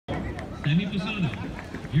Sammy Posada,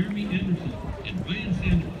 Jeremy Anderson, and Ryan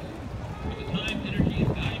Sanders. For the time, energy,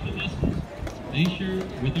 and valuable lessons they share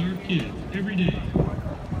with our kids every day.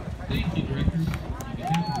 Thank you, directors. On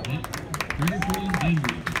behalf of the Gregory-Portland Band.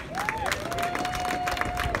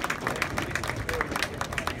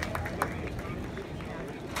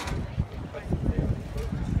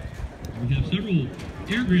 We have several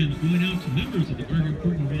airgrams going out to members of the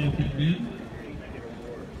Gregory-Portland Volunteer Band.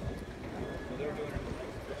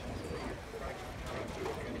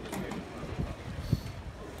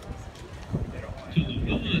 To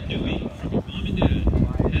Lavella Dewey from your mom and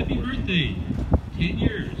dad, happy birthday, 10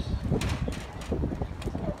 years.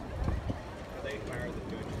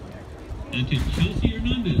 And to Chelsea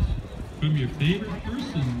Hernandez from your favorite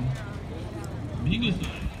person,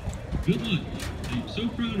 Mingleside, good luck. I'm so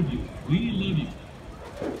proud of you. We love you.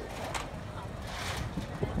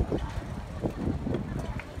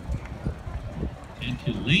 And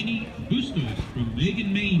to Lainey Bustos from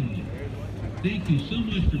Megan, Maine. Thank you so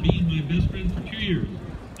much for being my best friend for 2 years.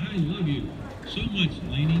 I love you so much,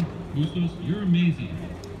 Lainey Bustos. You're amazing.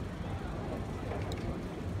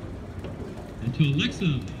 And to Alexa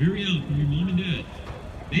Varial from your mom and dad.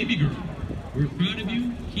 Baby girl, we're proud of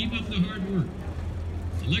you. Keep up the hard work.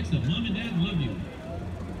 Alexa, mom and dad love you.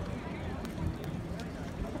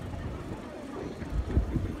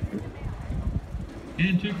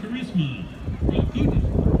 And to Charisma from Putin.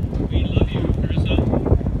 We love you, Carissa.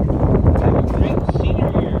 Have a great senior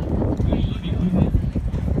year. We love you, Putin.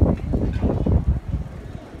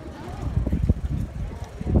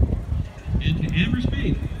 And to Amber's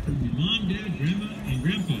Faith from your mom, dad, grandma, and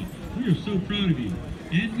grandpa. We are so proud of you.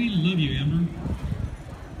 And we love you, Amber.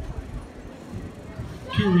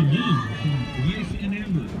 To Ramon from Bryce and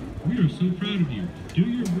Amber, we are so proud of you. Do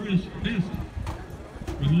your best.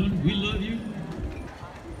 Ramon, we love you.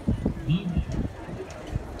 Love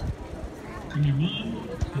from your mom,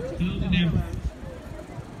 Child and Amber.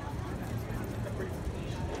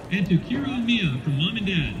 And to Kira and Mia from mom and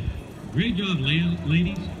dad, great job,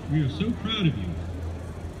 ladies. We are so proud of you.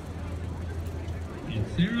 And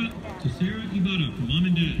to Sarah Ibarra from mom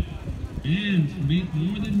and dad. Bands make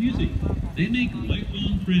more than music. They make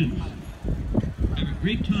lifelong friends. Have a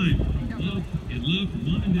great time from love from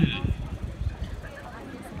mom and dad.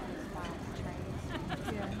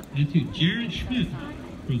 And to Jared Schmidt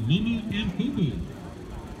from Momo and Popo.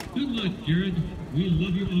 Good luck, Jared. We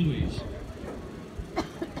love you always.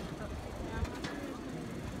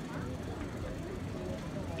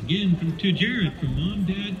 Again, to Jared from mom,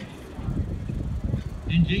 dad,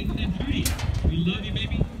 and Jayden and Trudy. We love you,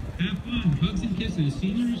 baby. Have fun. Hugs and kisses.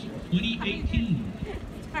 Seniors 2018.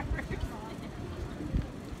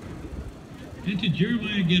 And to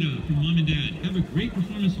Jeremiah Guetta from mom and dad. Have a great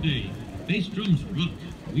performance today. Bass drums rock.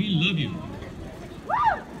 We love you.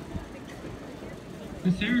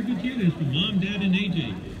 To Sarah Gutierrez from mom, dad, and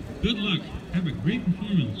AJ. Good luck. Have a great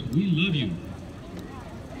performance. We love you.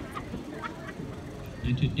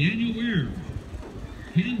 And to Daniel Ware,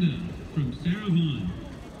 Panda from Sarah Vaughn.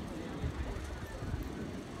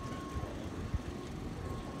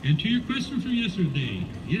 And to your question from yesterday,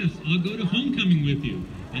 yes, I'll go to homecoming with you,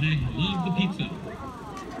 and I love the pizza.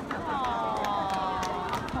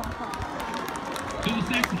 To the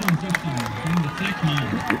saxophone section from the Sax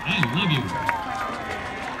Moms, I love you.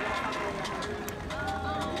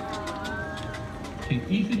 To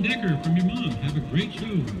Ethan Decker from your mom, have a great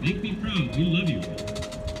show. Make me proud. We love you.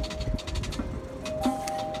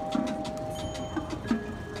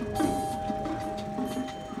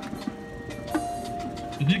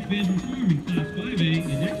 The next band to perform in Class 5A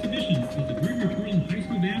in exhibition is the Gregory-Portland High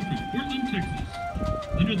School Band from Portland, Texas,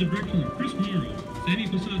 under the direction of Chris Morrow, Sammy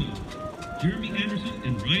Posada, Jeremy Anderson,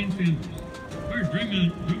 and Ryan Sanders. Our drum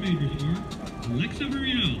majors are Alexa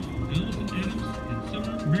Varial, Allison Adams, and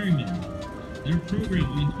Summer Merriman. Their program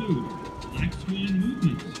will include Black Swan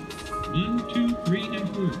movements, 1, 2, 3, and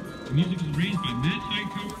 4. The music is arranged by Matt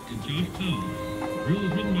Hightower and Josh Tell. The drill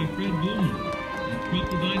is written by Fred Bowman, and prop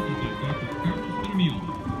design is by Dr. Carlos Benamiel.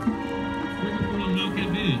 Gregory-Portland Wildcat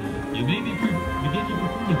Band, you may begin your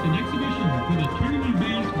performance in exhibition for the Tournament of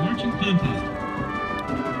Bands Marching Contest.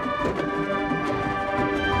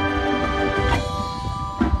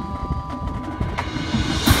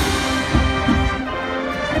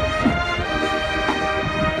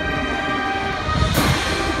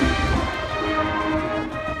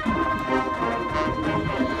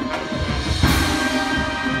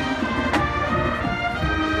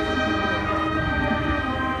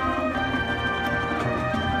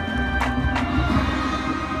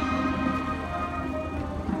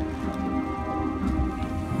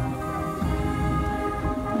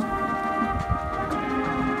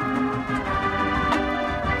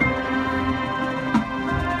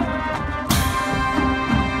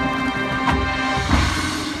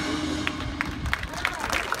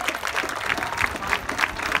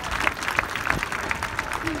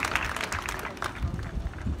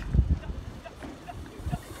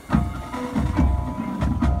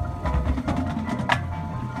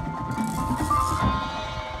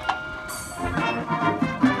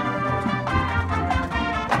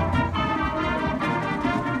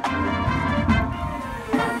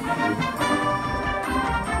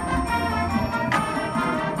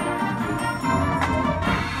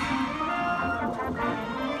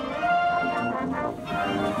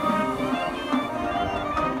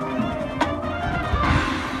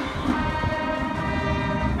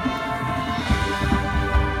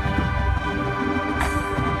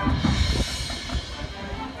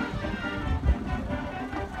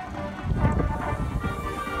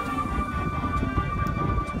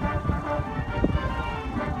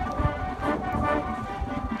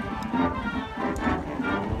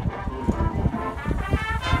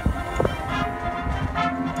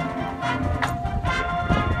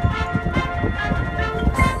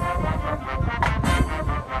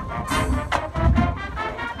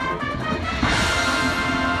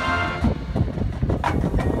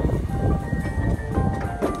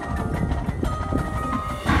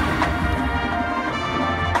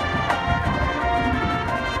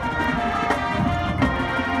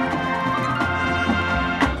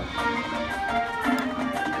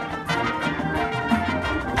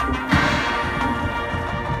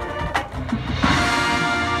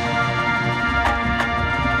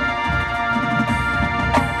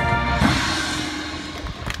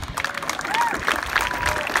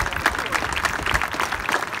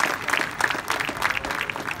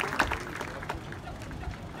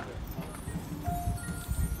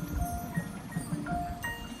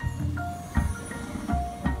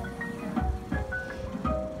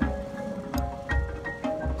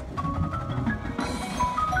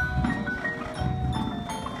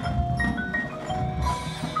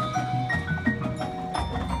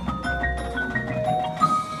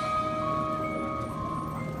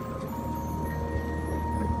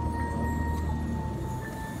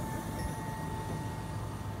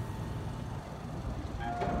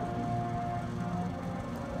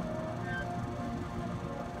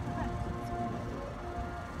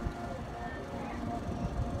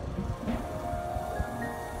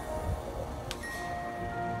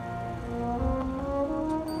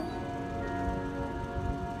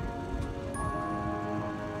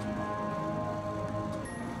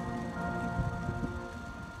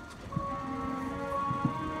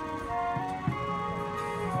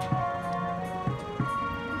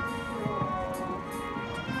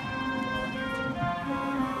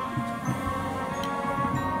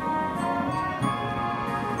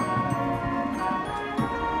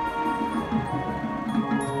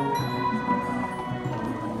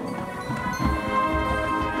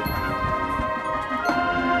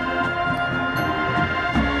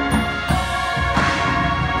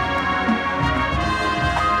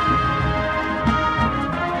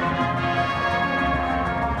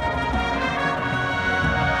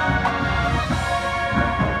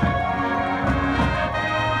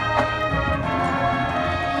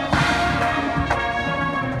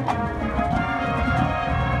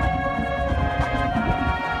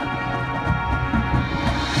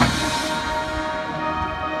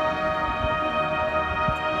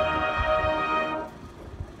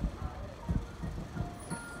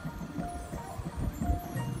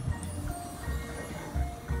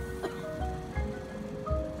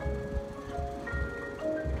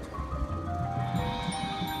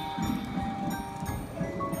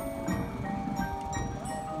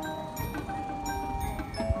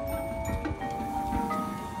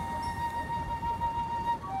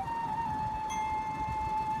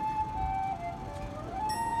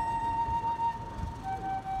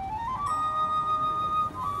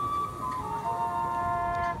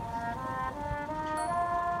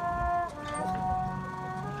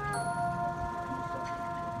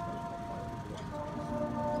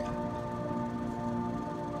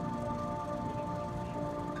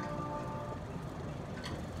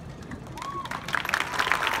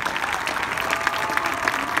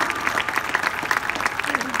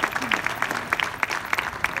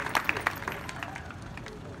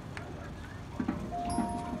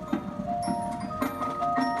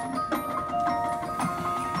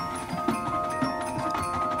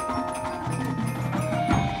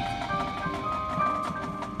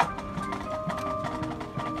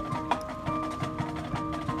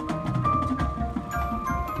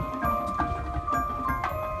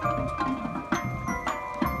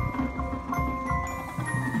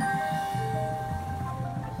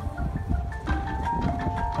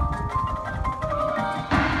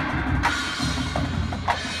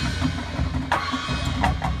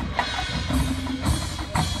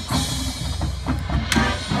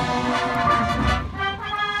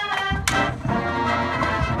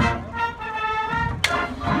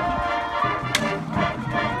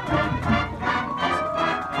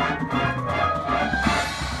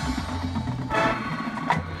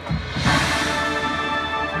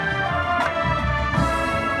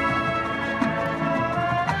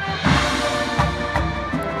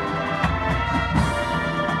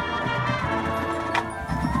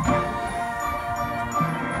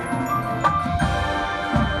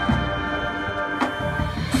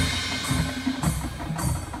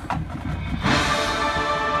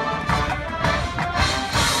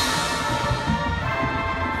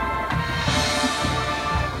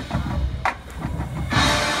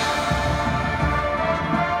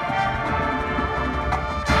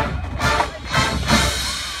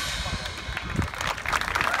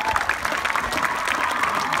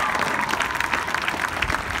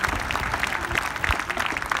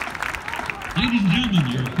 Ladies and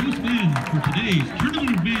gentlemen, your host band for today's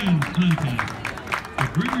Tournament of Bands contest, the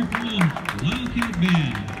Gregory-Portland Wildcat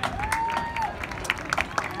Band.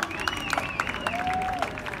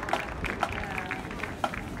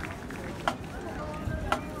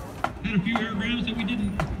 Had a few airgrams that we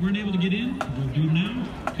weren't able to get in. We'll do them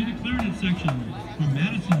now. To the clarinet section from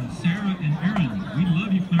Madison, Sarah, and Aaron. We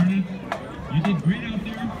love you, clarinet. You did great out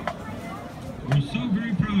there. We're so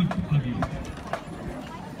very proud of you.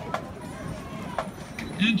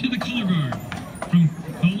 And to the color guard from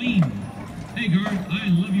Colleen. Hey guard, I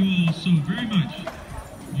love you all so very much.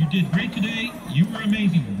 You did great today. You were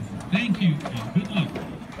amazing. Thank you and good luck.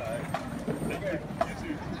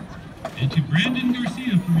 And to Brandon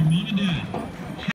Garcia from Ramona